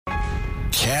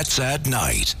Cats at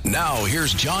Night. Now,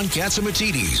 here's John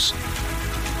Catsimatidis.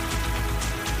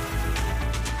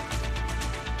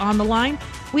 On the line,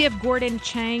 we have Gordon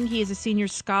Chang. He is a senior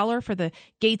scholar for the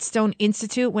Gatestone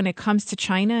Institute. When it comes to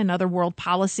China and other world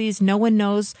policies, no one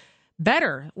knows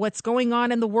better what's going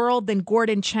on in the world than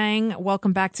Gordon Chang.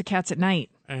 Welcome back to Cats at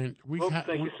Night. And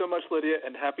thank you so much, Lydia,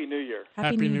 and Happy New Year.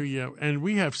 Happy New Year. And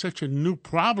we have such a new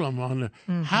problem on the.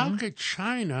 How could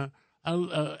China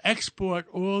export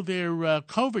all their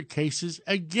COVID cases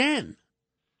again?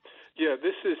 Yeah,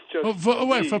 this is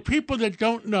just for people that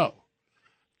don't know.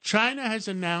 China has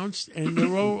announced, and they're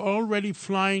already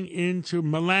flying into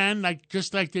Milan,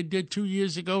 just like they did 2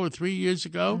 years ago or 3 years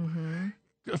ago.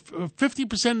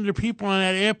 50% of the people on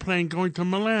that airplane going to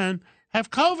Milan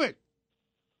have COVID.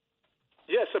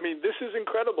 Yes, I mean, this is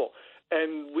incredible.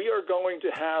 And we are going to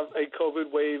have a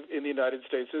COVID wave in the United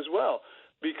States as well,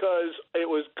 because it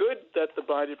was good that the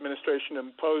Biden administration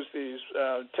imposed these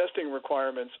testing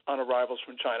requirements on arrivals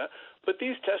from China, but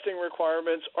these testing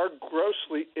requirements are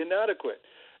grossly inadequate.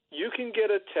 You can get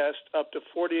a test up to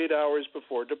 48 hours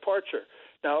before departure.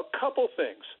 Now, a couple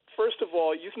things. First of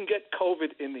all, you can get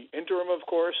COVID in the interim, of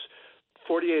course.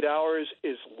 48 hours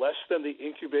is less than the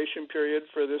incubation period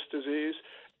for this disease.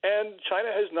 And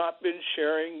China has not been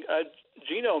sharing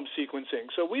genome sequencing.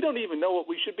 So we don't even know what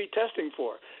we should be testing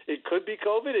for. It could be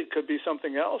COVID. It could be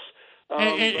something else.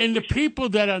 And the people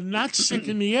that are not sick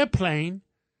in the airplane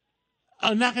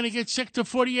are not going to get sick till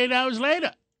 48 hours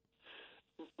later.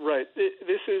 Right.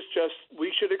 This is just,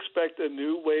 we should expect a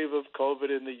new wave of COVID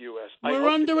in the U.S. We're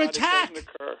under attack. It doesn't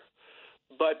occur,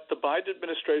 but the Biden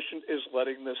administration is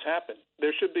letting this happen.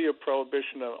 There should be a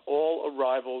prohibition on all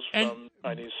arrivals from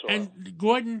Chinese soil. And,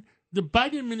 Gordon, the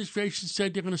Biden administration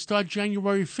said they're going to start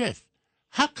January 5th.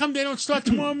 How come they don't start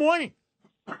tomorrow morning?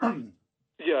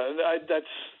 Yeah,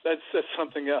 that's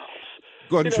something else.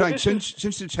 Gordon, Chang,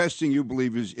 since the testing you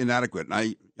believe is inadequate,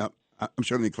 and I'm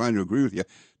certainly inclined to agree with you.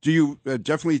 Do you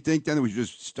definitely think then that we should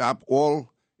just stop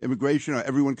all immigration or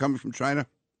everyone coming from China?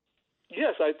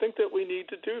 Yes, I think that we need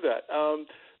to do that.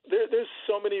 There's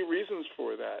so many reasons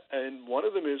for that, and one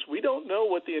of them is we don't know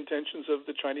what the intentions of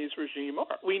the Chinese regime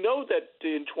are. We know that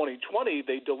in 2020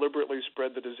 they deliberately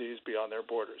spread the disease beyond their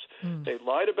borders. They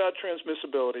lied about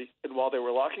transmissibility, and while they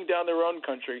were locking down their own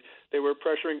country, they were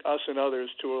pressuring us and others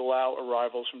to allow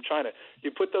arrivals from China. You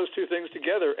put those two things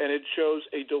together, and it shows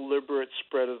a deliberate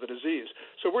spread of the disease.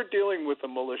 So we're dealing with a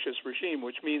malicious regime,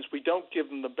 which means we don't give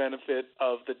them the benefit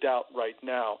of the doubt right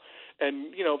now.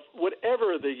 And,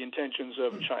 whatever the intentions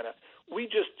of China, we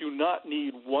just do not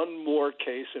need one more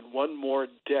case and one more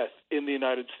death in the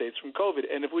United States from COVID.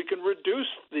 And if we can reduce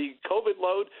the COVID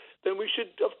load, then we should,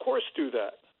 of course, do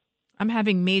that. I'm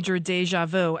having major deja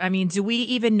vu. I mean, do we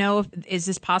even know is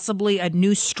this possibly a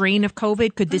new strain of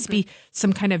COVID? Could this be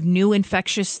some kind of new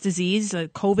infectious disease, a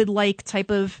COVID-like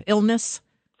type of illness?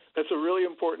 That's a really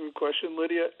important question,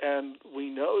 Lydia. And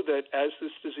we know that as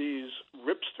this disease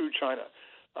rips through China,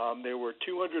 there were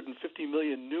 250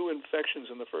 million new infections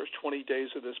in the first 20 days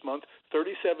of this month,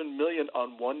 37 million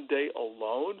on one day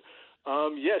alone.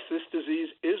 Yes, this disease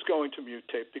is going to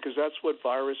mutate because that's what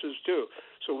viruses do.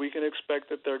 So we can expect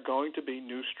that there are going to be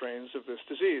new strains of this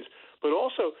disease. But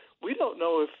also, we don't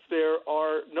know if there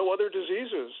are no other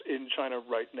diseases in China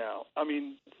right now. I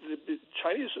mean, the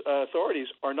Chinese authorities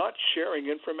are not sharing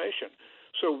information.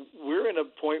 So we're in a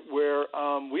point where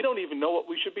we don't even know what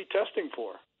we should be testing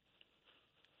for.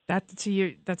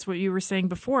 That's what you were saying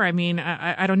before. I mean,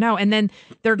 I don't know. And then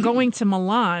they're going to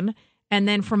Milan, and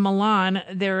then from Milan,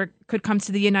 there could come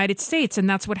to the United States, and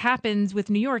that's what happens with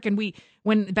New York. And we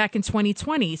went back in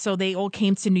 2020, so they all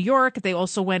came to New York. They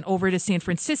also went over to San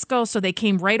Francisco, so they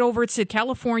came right over to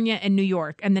California and New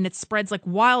York, and then it spreads like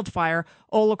wildfire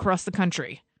all across the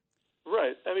country.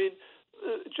 Right. I mean,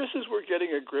 just as we're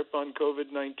getting a grip on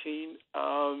COVID-19,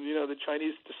 the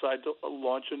Chinese decide to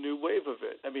launch a new wave of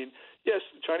it. I mean, yes,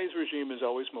 the Chinese regime is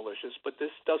always malicious, but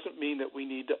this doesn't mean that we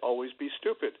need to always be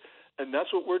stupid. And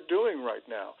that's what we're doing right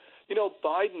now.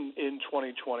 Biden in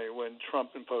 2020, when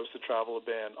Trump imposed the travel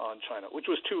ban on China, which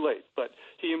was too late, but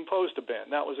he imposed a ban.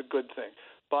 That was a good thing.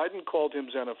 Biden called him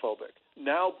xenophobic.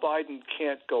 Now Biden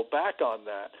can't go back on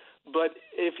that. But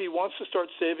if he wants to start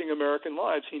saving American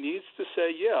lives, he needs to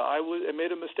say, I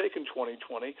made a mistake in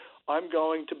 2020. I'm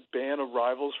going to ban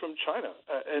arrivals from China.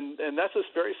 And that's a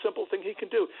very simple thing he can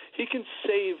do. He can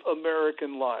save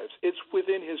American lives. It's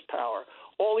within his power.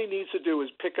 All he needs to do is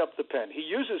pick up the pen. He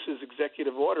uses his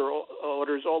executive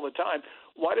orders all the time.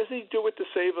 Why doesn't he do it to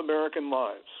save American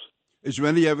lives? Is there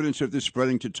any evidence of this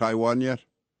spreading to Taiwan yet?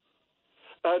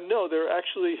 No, there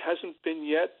actually hasn't been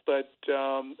yet, but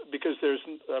because there's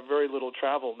very little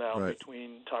travel now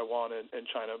between Taiwan and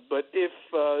China. But if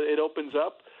it opens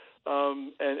up,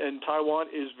 and Taiwan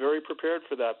is very prepared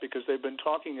for that because they've been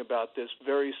talking about this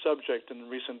very subject in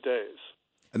recent days.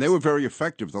 And they were very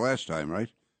effective the last time, right?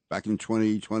 Back in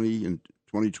 2020 and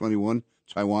 2021,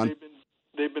 Taiwan.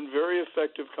 They've been very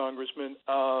effective, Congressman,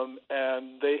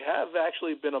 and they have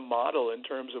actually been a model in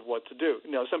terms of what to do.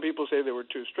 Now, some people say they were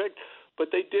too strict, but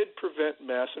they did prevent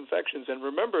mass infections. And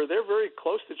remember, they're very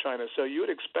close to China, so you would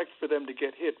expect for them to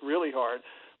get hit really hard,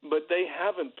 but they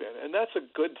haven't been, and that's a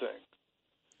good thing.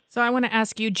 So I want to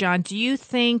ask you, John, do you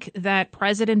think that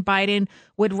President Biden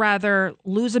would rather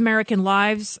lose American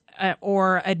lives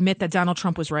or admit that Donald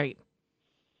Trump was right?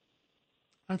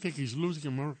 I think he's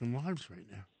losing American lives right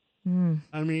now.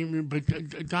 I mean, but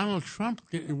Donald Trump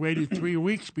waited 3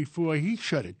 weeks before he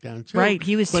shut it down, too. Right,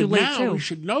 he was too late, too. But now we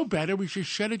should know better. We should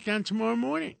shut it down tomorrow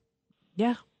morning.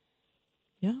 Yeah.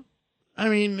 I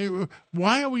mean,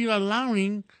 why are we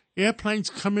allowing airplanes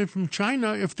come in from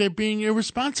China if they're being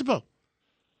irresponsible?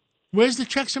 Where's the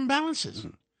checks and balances?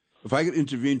 If I could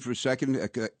intervene for a second,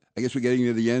 I guess we're getting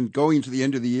to the end. Going to the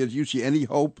end of the year, do you see any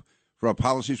hope for our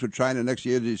policies with China next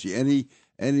year? Do you see any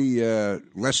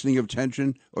lessening of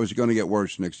tension, or is it going to get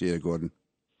worse next year, Gordon?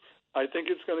 I think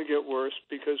it's going to get worse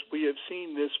because we have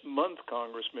seen this month,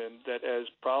 Congressman, that as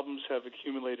problems have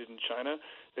accumulated in China,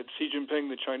 that Xi Jinping,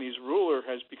 the Chinese ruler,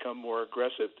 has become more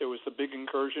aggressive. There was the big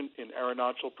incursion in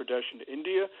Arunachal Pradesh into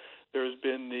India. There's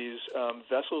been these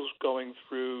vessels going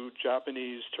through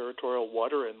Japanese territorial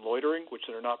water and loitering, which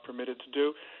they're not permitted to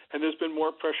do. And there's been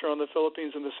more pressure on the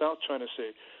Philippines and the South China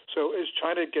Sea. So as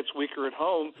China gets weaker at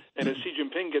home and as Xi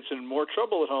Jinping gets in more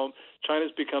trouble at home,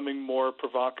 China's becoming more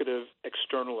provocative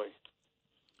externally.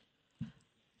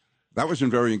 That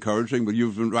wasn't very encouraging, but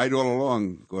you've been right all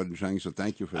along, Gordon Chang, so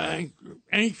thank you for that.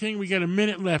 We got a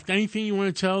minute left. Anything you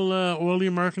want to tell all the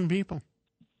American people?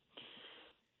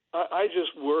 I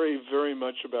just worry very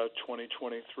much about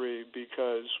 2023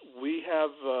 because we have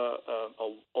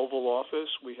an Oval Office,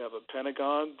 we have a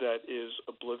Pentagon that is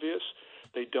oblivious.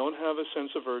 They don't have a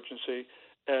sense of urgency,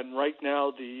 and right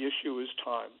now the issue is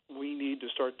time. We need to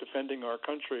start defending our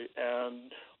country,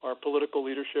 and our political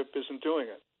leadership isn't doing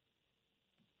it.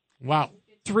 Wow.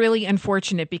 It's really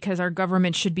unfortunate because our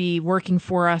government should be working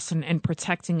for us and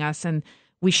protecting us, and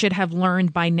we should have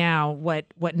learned by now what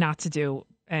not to do.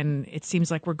 And it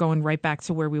seems like we're going right back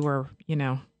to where we were,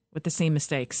 with the same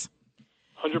mistakes.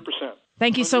 100%.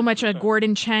 Thank you so much,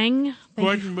 Gordon Chang.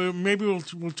 Gordon, maybe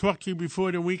we'll talk to you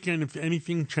before the weekend if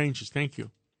anything changes. Thank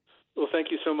you. Well,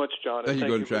 thank you so much, John. Thank you,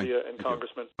 Lydia and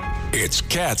Congressman. It's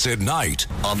Cats at Night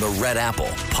on the Red Apple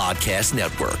Podcast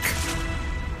Network.